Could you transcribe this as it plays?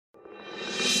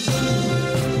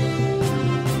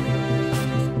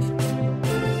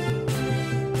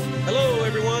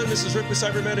this is Rick with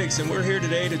Cybernetics, and we're here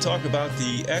today to talk about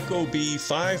the Ecobee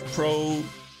 5 Pro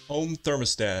home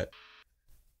thermostat.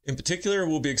 In particular,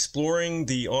 we'll be exploring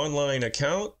the online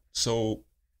account, so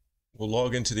we'll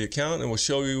log into the account and we'll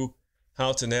show you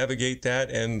how to navigate that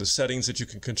and the settings that you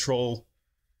can control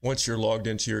once you're logged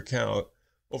into your account.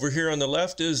 Over here on the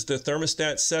left is the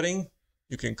thermostat setting.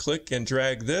 You can click and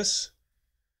drag this,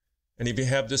 and if you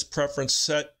have this preference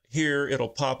set here, it'll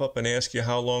pop up and ask you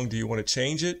how long do you want to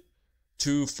change it.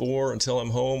 2, 4, until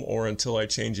I'm home, or until I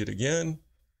change it again.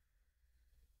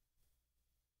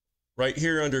 Right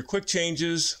here under quick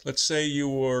changes, let's say you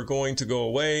were going to go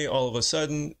away all of a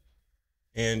sudden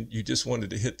and you just wanted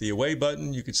to hit the away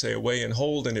button. You could say away and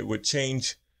hold and it would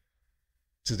change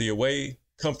to the away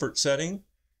comfort setting.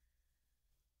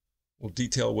 We'll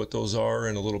detail what those are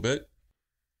in a little bit.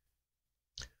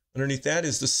 Underneath that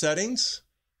is the settings.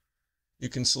 You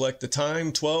can select the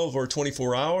time, 12 or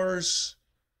 24 hours.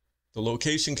 The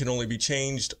location can only be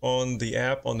changed on the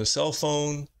app on the cell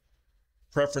phone.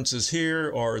 Preferences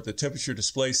here are the temperature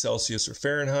display, Celsius or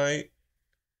Fahrenheit.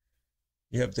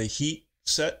 You have the heat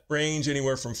set range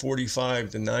anywhere from 45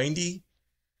 to 90. You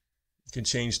can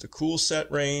change the cool set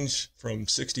range from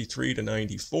 63 to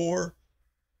 94.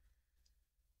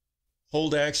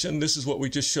 Hold action, this is what we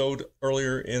just showed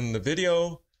earlier in the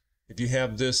video. If you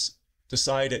have this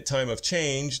decide at time of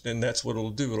change, then that's what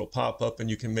it'll do. It'll pop up and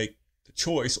you can make the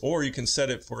choice, or you can set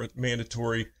it for a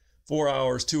mandatory 4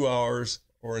 hours, 2 hours,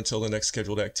 or until the next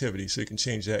scheduled activity. So you can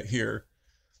change that here.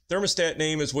 Thermostat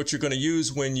name is what you're going to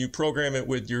use when you program it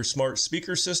with your smart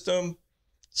speaker system.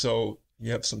 So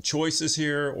you have some choices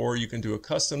here, or you can do a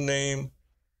custom name.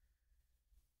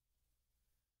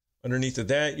 Underneath of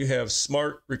that, you have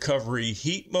smart recovery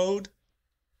heat mode.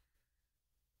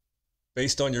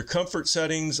 Based on your comfort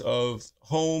settings of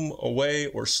home, away,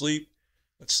 or sleep.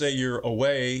 Let's say you're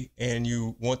away and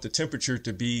you want the temperature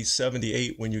to be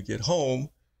 78 when you get home.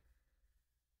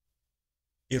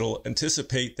 It'll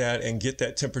anticipate that and get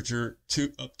that temperature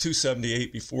up to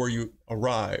 78 before you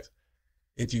arrive.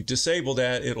 If you disable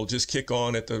that, it'll just kick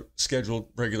on at the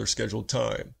regular scheduled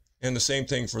time. And the same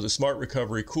thing for the smart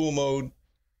recovery cool mode.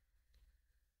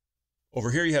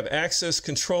 Over here you have access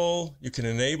control. You can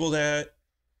enable that.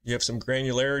 You have some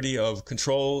granularity of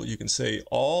control. You can say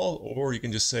all, or you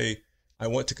can just say, I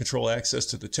want to control access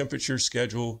to the temperature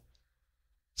schedule.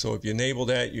 So if you enable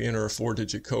that, you enter a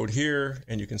 4-digit code here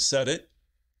and you can set it.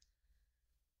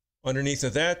 Underneath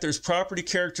of that, there's property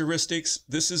characteristics.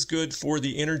 This is good for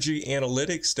the energy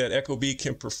analytics that Ecobee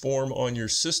can perform on your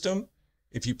system.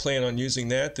 If you plan on using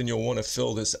that, then you'll want to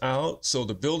fill this out. So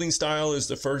the building style is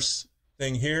the first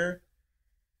thing here.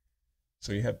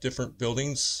 So you have different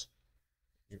buildings,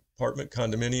 apartment,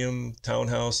 condominium,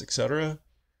 townhouse, etc.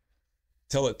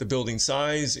 Tell it the building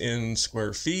size in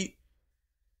square feet,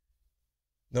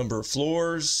 number of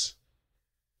floors,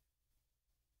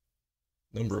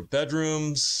 number of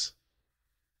bedrooms,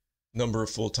 number of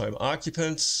full-time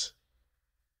occupants,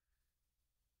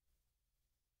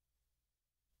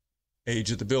 age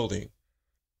of the building.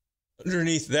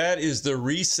 Underneath that is the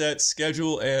reset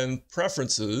schedule and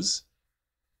preferences.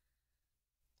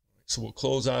 So we'll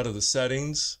close out of the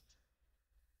settings.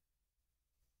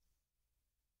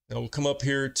 Now we'll come up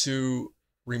here to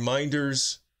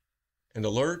reminders and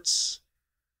alerts.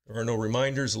 There are no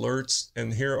reminders, alerts,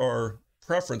 and here are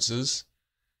preferences.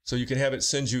 So you can have it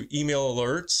send you email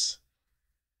alerts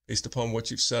based upon what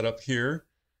you've set up here.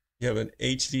 You have an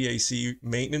HVAC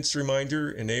maintenance reminder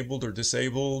enabled or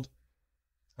disabled,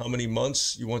 how many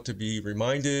months you want to be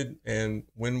reminded, and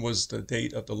when was the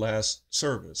date of the last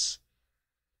service.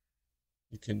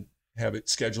 You can have it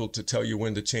scheduled to tell you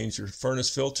when to change your furnace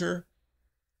filter.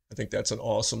 I think that's an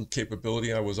awesome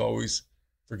capability. I was always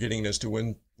forgetting as to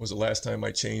when was the last time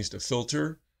I changed a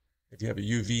filter. If you have a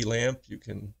UV lamp, you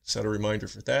can set a reminder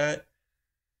for that.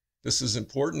 This is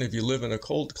important if you live in a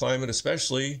cold climate,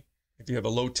 especially if you have a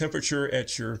low temperature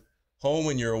at your home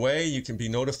when you're away, you can be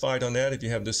notified on that if you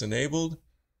have this enabled.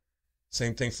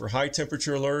 Same thing for high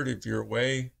temperature alert. If you're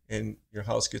away and your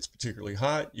house gets particularly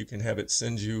hot, you can have it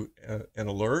send you an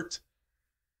alert.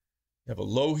 You have a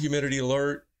low humidity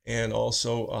alert and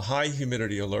also a high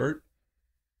humidity alert.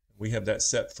 We have that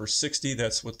set for 60.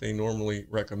 That's what they normally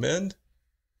recommend.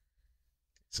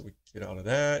 So we get out of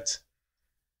that.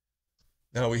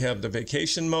 Now we have the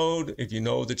vacation mode. If you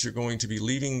know that you're going to be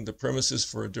leaving the premises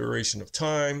for a duration of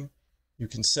time, you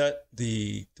can set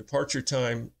the departure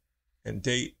time and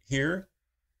date here.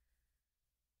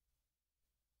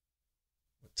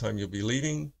 What time you'll be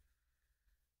leaving,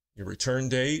 your return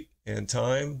date and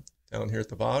time down here at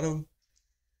the bottom,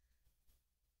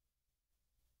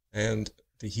 and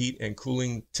the heat and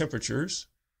cooling temperatures.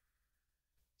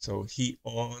 So heat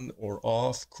on or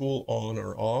off, cool on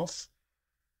or off,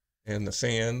 and the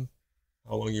fan,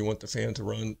 how long you want the fan to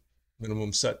run,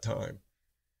 minimum set time.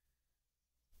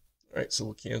 All right, so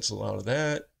we'll cancel out of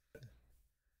that.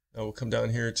 Now we'll come down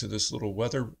here to this little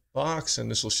weather box, and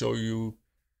this will show you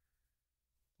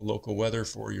the local weather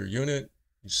for your unit.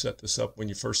 You set this up when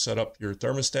you first set up your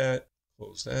thermostat.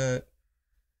 Close that.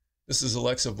 This is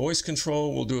Alexa voice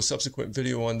control. We'll do a subsequent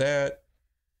video on that.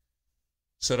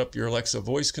 Set up your Alexa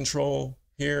voice control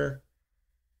here.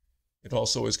 It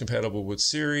also is compatible with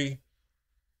Siri.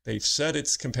 They've said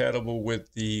it's compatible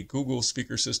with the Google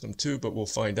speaker system too, but we'll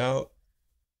find out.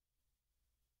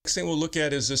 Next thing we'll look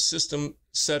at is this system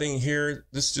setting here.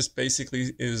 This just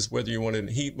basically is whether you want it in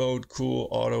heat mode, cool,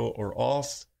 auto, or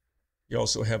off. You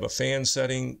also have a fan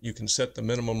setting. You can set the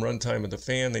minimum runtime of the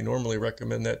fan. They normally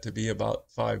recommend that to be about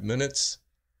 5 minutes.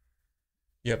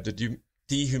 You have the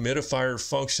dehumidifier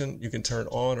function. You can turn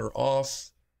on or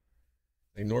off.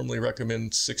 They normally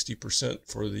recommend 60%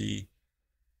 for the,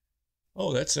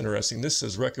 oh, that's interesting. This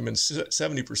says recommend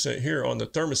 70% here. On the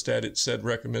thermostat, it said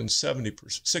recommend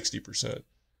 60%.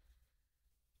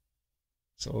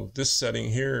 So this setting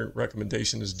here,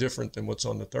 recommendation is different than what's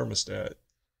on the thermostat.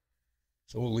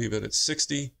 So we'll leave it at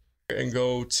 60 and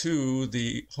go to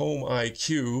the Home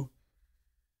IQ.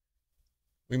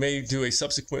 We may do a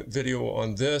subsequent video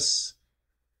on this.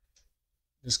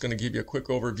 Just going to give you a quick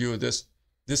overview of this.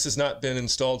 This has not been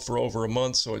installed for over a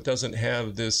month, so it doesn't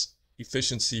have this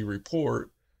efficiency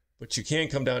report, but you can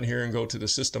come down here and go to the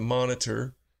system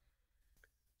monitor.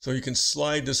 So you can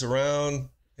slide this around,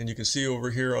 and you can see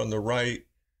over here on the right,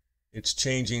 it's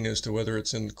changing as to whether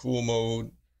it's in cool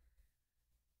mode,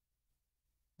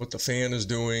 what the fan is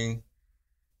doing.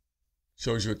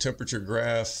 Shows you a temperature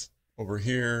graph over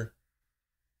here.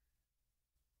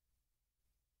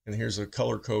 And here's a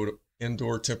color code: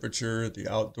 indoor temperature, the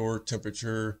outdoor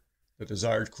temperature, the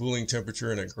desired cooling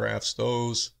temperature, and it graphs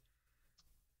those.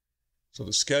 So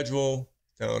the schedule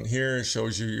down here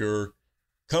shows you your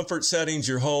comfort settings,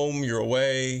 your home, your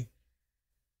away.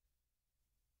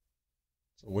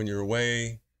 So when you're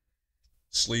away,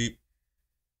 sleep,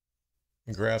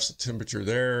 and graphs the temperature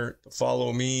there. The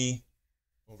follow me,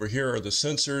 over here are the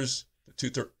sensors, the two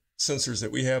sensors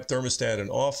that we have, thermostat and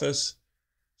office.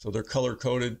 So they're color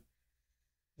coded.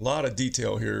 A lot of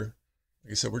detail here.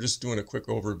 Like I said, we're just doing a quick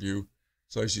overview.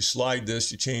 So as you slide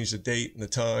this, you change the date and the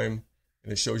time,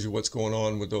 and it shows you what's going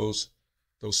on with those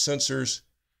sensors.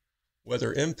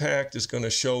 Weather impact is going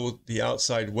to show the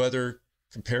outside weather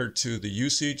compared to the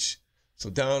usage. So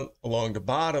down along the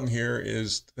bottom here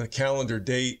is the calendar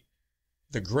date.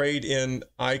 The grayed in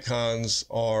icons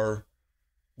are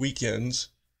weekends.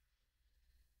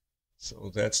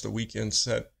 So that's the weekend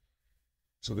set,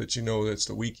 so that you know that's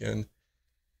the weekend.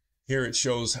 Here it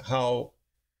shows how,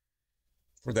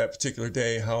 for that particular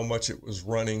day, how much it was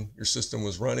running, your system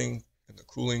was running, and the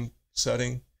cooling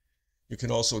setting. You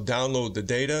can also download the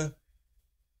data.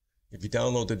 If you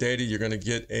download the data, you're going to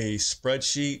get a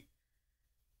spreadsheet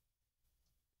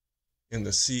in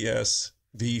the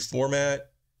CSV format.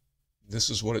 This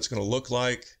is what it's going to look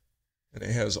like. And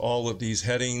it has all of these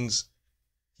headings: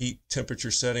 heat,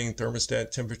 temperature setting,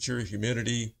 thermostat temperature,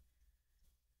 humidity.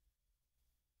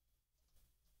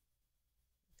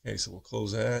 Okay, so we'll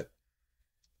close that.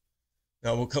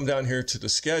 Now we'll come down here to the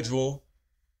schedule.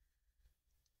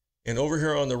 And over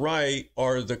here on the right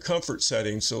are the comfort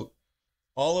settings. So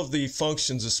all of the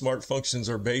functions, the smart functions,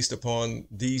 are based upon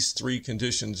these three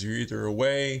conditions. You're either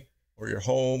away, or you're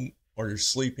home, or you're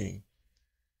sleeping.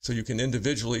 So you can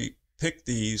individually pick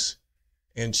these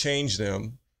and change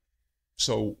them.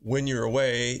 So when you're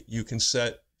away, you can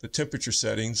set the temperature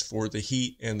settings for the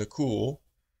heat and the cool.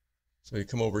 So you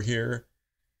come over here.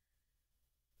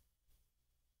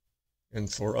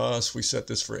 And for us, we set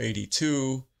this for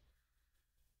 82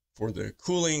 for the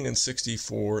cooling and 60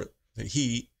 for the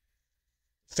heat.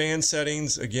 Fan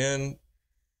settings, again,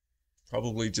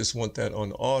 probably just want that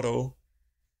on auto.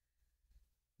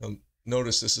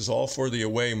 Notice this is all for the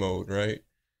away mode, right?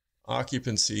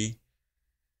 Occupancy,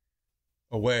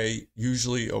 away,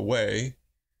 usually away.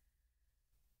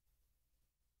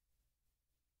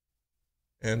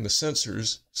 And the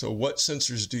sensors. So what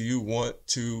sensors do you want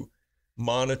to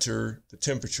monitor the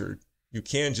temperature? You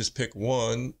can just pick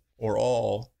one or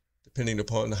all, depending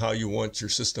upon how you want your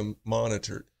system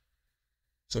monitored.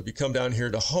 So if you come down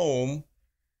here to home,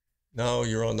 now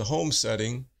you're on the home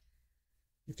setting.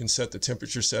 You can set the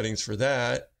temperature settings for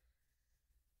that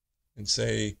and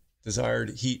say desired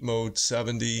heat mode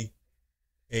 70,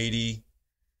 80.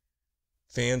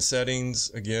 Fan settings,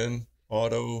 again,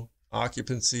 auto,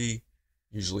 occupancy,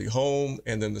 usually home,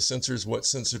 and then the sensors, what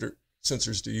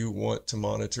sensors do you want to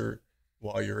monitor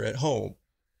while you're at home?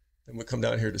 Then we come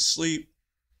down here to sleep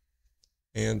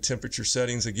and temperature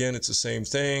settings. Again, it's the same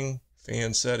thing.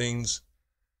 Fan settings.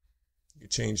 You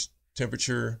change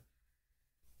temperature.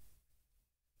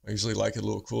 I usually like it a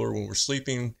little cooler when we're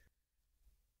sleeping.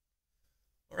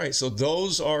 All right, so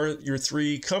those are your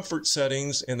 3 comfort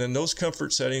settings, and then those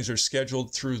comfort settings are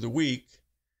scheduled through the week.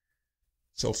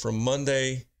 So from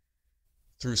Monday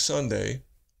through Sunday,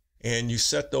 and you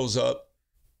set those up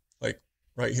like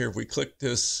right here. If we click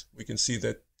this, we can see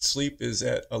that sleep is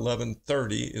at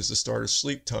 11:30 is the start of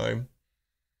sleep time.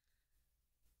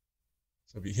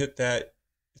 So if you hit that,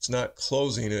 it's not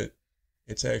closing it,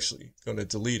 it's actually going to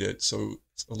delete it. So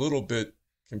it's a little bit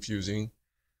confusing.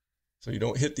 So you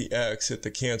don't hit the X, hit the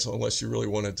cancel unless you really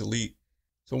want to delete.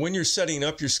 So when you're setting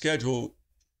up your schedule,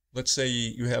 let's say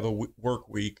you have a work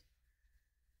week,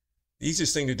 the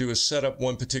easiest thing to do is set up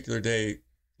one particular day.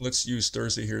 Let's use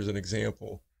Thursday here as an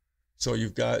example. So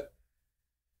you've got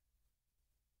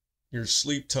your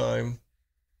sleep time,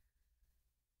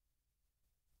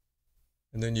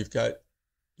 and then you've got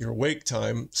your wake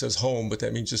time. It says home, but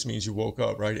that just means you woke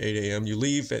up, right? 8 a.m. You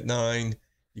leave at 9,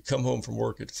 you come home from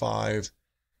work at 5,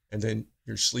 and then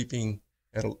you're sleeping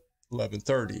at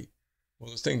 11:30.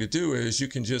 Well, the thing to do is you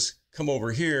can just come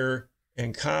over here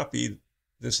and copy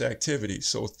this activity.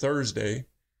 So Thursday,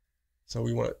 so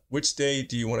we want, which day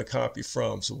do you want to copy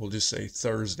from? So we'll just say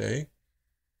Thursday,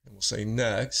 and we'll say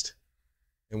next.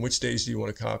 And which days do you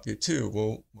want to copy it to?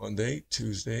 Well, Monday,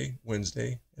 Tuesday,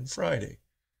 Wednesday, and Friday.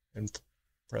 And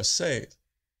press save.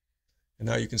 And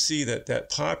now you can see that that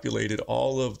populated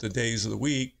all of the days of the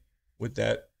week with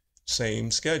that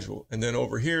same schedule. And then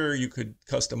over here, you could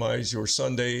customize your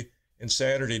Sunday and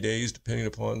Saturday days depending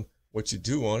upon what you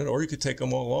do on it, or you could take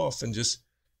them all off and just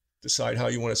decide how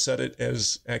you want to set it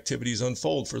as activities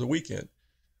unfold for the weekend.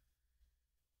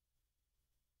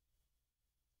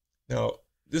 Now,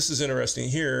 this is interesting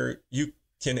here. You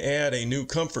can add a new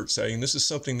comfort setting. This is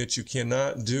something that you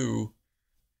cannot do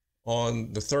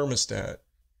on the thermostat.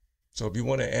 So if you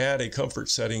want to add a comfort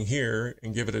setting here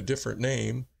and give it a different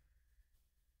name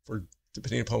for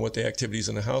depending upon what the activities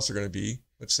in the house are going to be,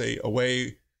 let's say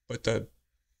away, but the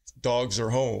dogs are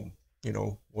home, you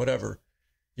know, whatever,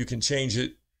 you can change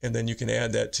it and then you can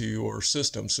add that to your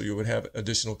system so you would have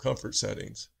additional comfort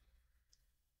settings.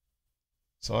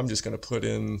 So I'm just going to put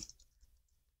in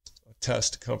a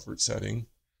test comfort setting.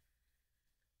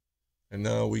 And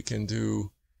now we can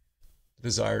do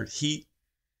desired heat,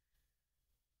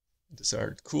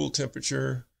 desired cool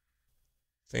temperature,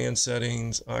 fan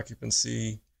settings,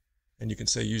 occupancy, and you can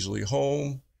say usually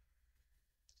home.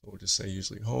 So we'll just say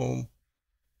usually home,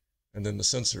 and then the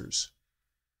sensors.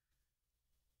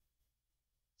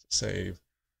 Save.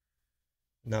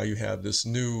 Now you have this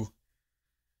new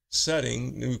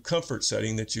setting, new comfort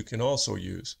setting that you can also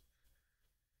use.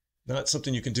 Not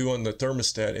something you can do on the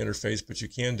thermostat interface, but you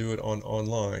can do it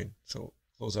online. So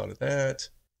close out of that.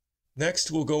 Next,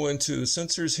 we'll go into the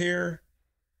sensors here.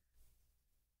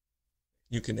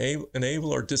 You can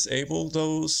enable or disable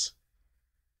those.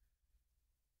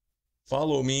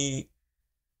 Follow me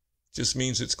just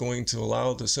means it's going to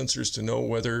allow the sensors to know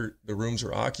whether the rooms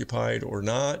are occupied or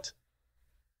not.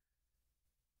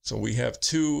 So we have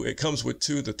 2, it comes with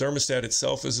 2. The thermostat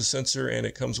itself is a sensor, and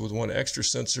it comes with 1 extra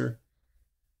sensor.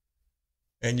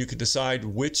 And you can decide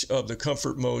which of the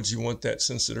comfort modes you want that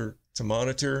sensor to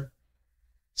monitor.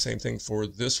 Same thing for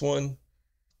this one.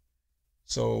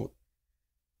 So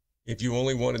if you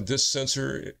only wanted this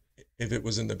sensor, if it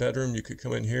was in the bedroom, you could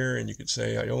come in here and you could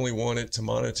say, I only want it to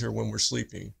monitor when we're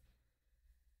sleeping.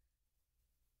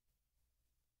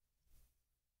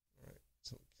 All right,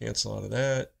 so cancel out of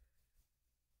that.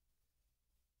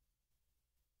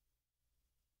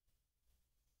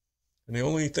 And the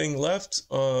only thing left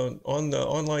on the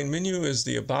online menu is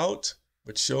the About,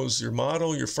 which shows your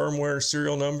model, your firmware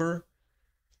serial number,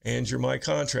 and your My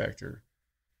Contractor.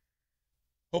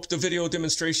 Hope the video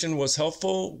demonstration was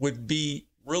helpful. Would be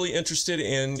really interested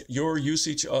in your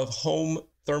usage of home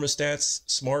thermostats,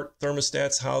 smart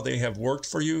thermostats, how they have worked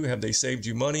for you. Have they saved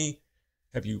you money?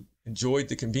 Have you enjoyed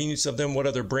the convenience of them? What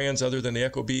other brands other than the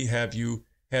Ecobee have you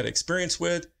had experience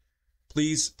with?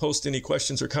 Please post any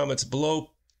questions or comments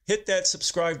below. Hit that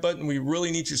subscribe button. We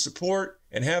really need your support,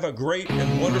 and have a great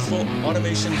and wonderful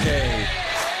automation day.